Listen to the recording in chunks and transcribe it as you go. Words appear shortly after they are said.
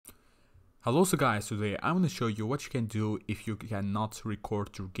Hello, so guys, today I'm going to show you what you can do if you cannot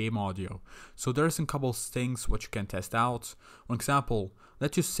record your game audio. So there's a couple of things what you can test out. For example,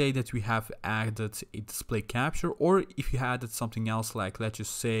 let's just say that we have added a display capture, or if you added something else like let's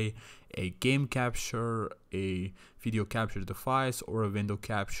just say a game capture, a video capture device, or a window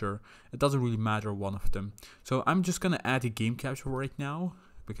capture. It doesn't really matter one of them. So I'm just going to add a game capture right now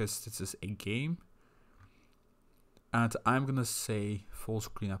because this is a game. And I'm gonna say full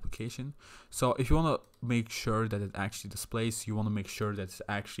screen application. So if you want to make sure that it actually displays, you want to make sure that it's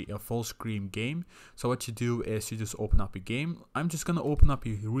actually a full screen game. So what you do is you just open up a game. I'm just gonna open up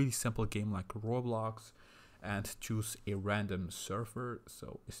a really simple game like Roblox and choose a random server.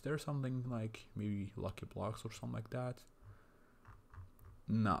 So is there something like maybe Lucky Blocks or something like that?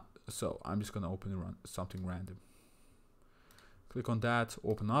 No. So I'm just gonna open something random. Click on that,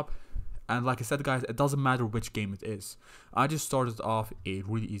 open up. And like I said, guys, it doesn't matter which game it is. I just started off a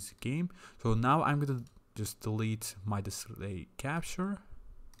really easy game. So now I'm going to just delete my display capture.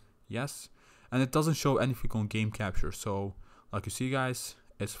 Yes. And it doesn't show anything on game capture. So like you see, guys,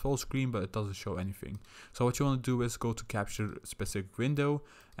 it's full screen, but it doesn't show anything. So what you want to do is go to capture specific window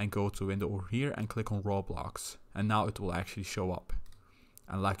and go to window over here and click on Roblox. And now it will actually show up.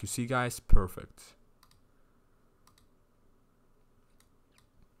 And like you see, guys, perfect.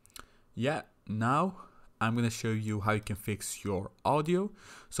 Yeah, now I'm gonna show you how you can fix your audio.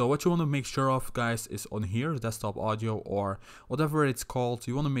 So what you want to make sure of, guys, is on here, desktop audio or whatever it's called,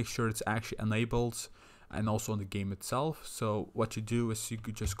 you want to make sure it's actually enabled, and also on the game itself. So what you do is you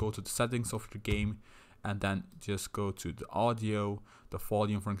could just go to the settings of your game and then just go to the audio, the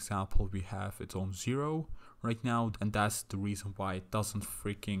volume, for example, we have it on 0 right now, and that's the reason why it doesn't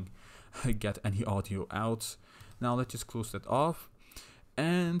freaking get any audio out. Now let's just close that off.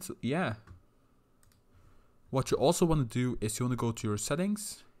 And yeah, what you also want to do is you want to go to your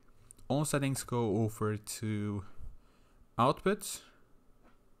settings. On settings, go over to output.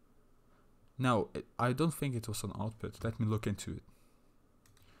 No, I don't think it was on output. Let me look into it.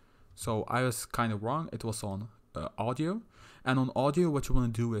 So I was kind of wrong. It was on audio. And on audio, what you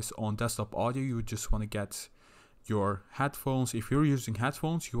want to do is on desktop audio, you just want to get your headphones. If you're using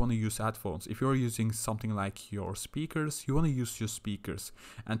headphones, you want to use headphones. If you're using something like your speakers, you want to use your speakers,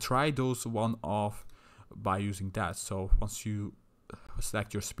 and try those one off by using that. So once you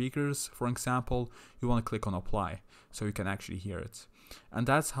select your speakers, for example, you want to click on apply so you can actually hear it. And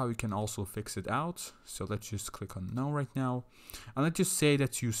that's how you can also fix it out. So let's just click on no right now, and let's just say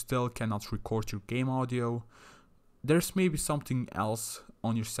that you still cannot record your game audio. There's maybe something else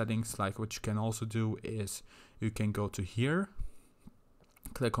on your settings, like what you can also do is you can go to here,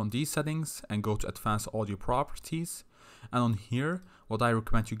 click on these settings and go to advanced audio properties. And on here, what I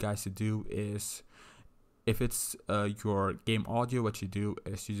recommend you guys to do is, if it's your game audio, what you do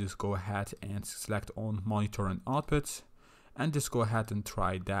is you just go ahead and select on monitor and output and just go ahead and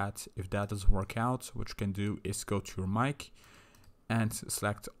try that. If that doesn't work out, what you can do is go to your mic and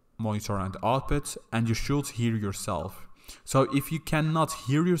select monitor and output, and you should hear yourself. So if you cannot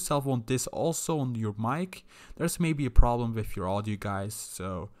hear yourself on this also on your mic, there's maybe a problem with your audio, guys.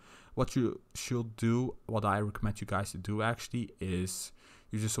 So what you should do, what I recommend you guys to do actually, is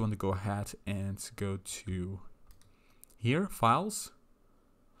you just want to go ahead and go to here, files.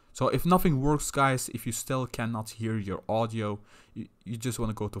 So if nothing works, guys, if you still cannot hear your audio, you just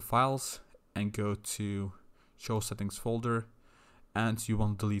want to go to files and go to show settings folder, and you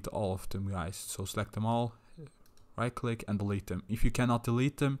want to delete all of them, guys. So select them all, right click and delete them. If you cannot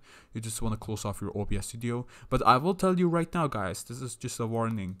delete them, you just want to close off your OBS Studio. But I will tell you right now, guys, this is just a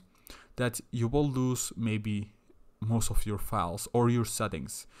warning that you will lose maybe most of your files or your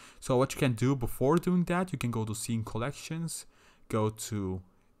settings. So what you can do before doing that, you can go to scene collections, go to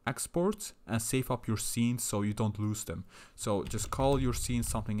export and save up your scenes so you don't lose them. So just call your scene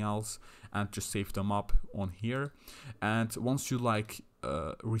something else and just save them up on here. And once you like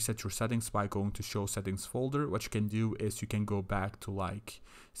reset your settings by going to show settings folder, what you can do is you can go back to like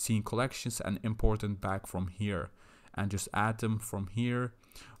scene collections and import them back from here and just add them from here,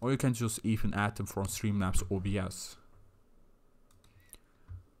 or you can just even add them from Streamlabs OBS.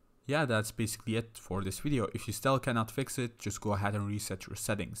 Yeah, that's basically it for this video. If you still cannot fix it, just go ahead and reset your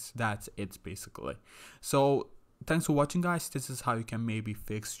settings. That's it basically. So thanks for watching, guys. This is how you can maybe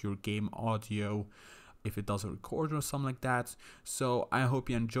fix your game audio if it doesn't record or something like that. So I hope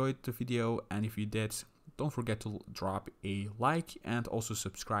you enjoyed the video, and if you did, don't forget to drop a like and also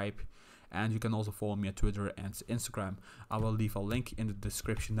subscribe. And you can also follow me on Twitter and Instagram. I will leave a link in the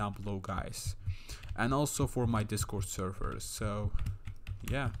description down below, guys, and also for my Discord servers. So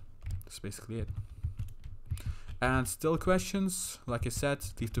yeah, that's basically it. And still questions, like I said,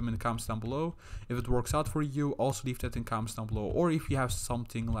 leave them in the comments down below. If it works out for you, also leave that in comments down below. Or if you have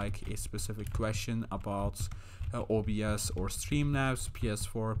something like a specific question about OBS or Streamlabs,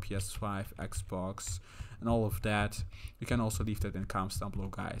 PS4, PS5, Xbox, and all of that, you can also leave that in the comments down below,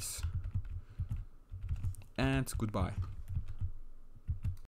 guys. And goodbye.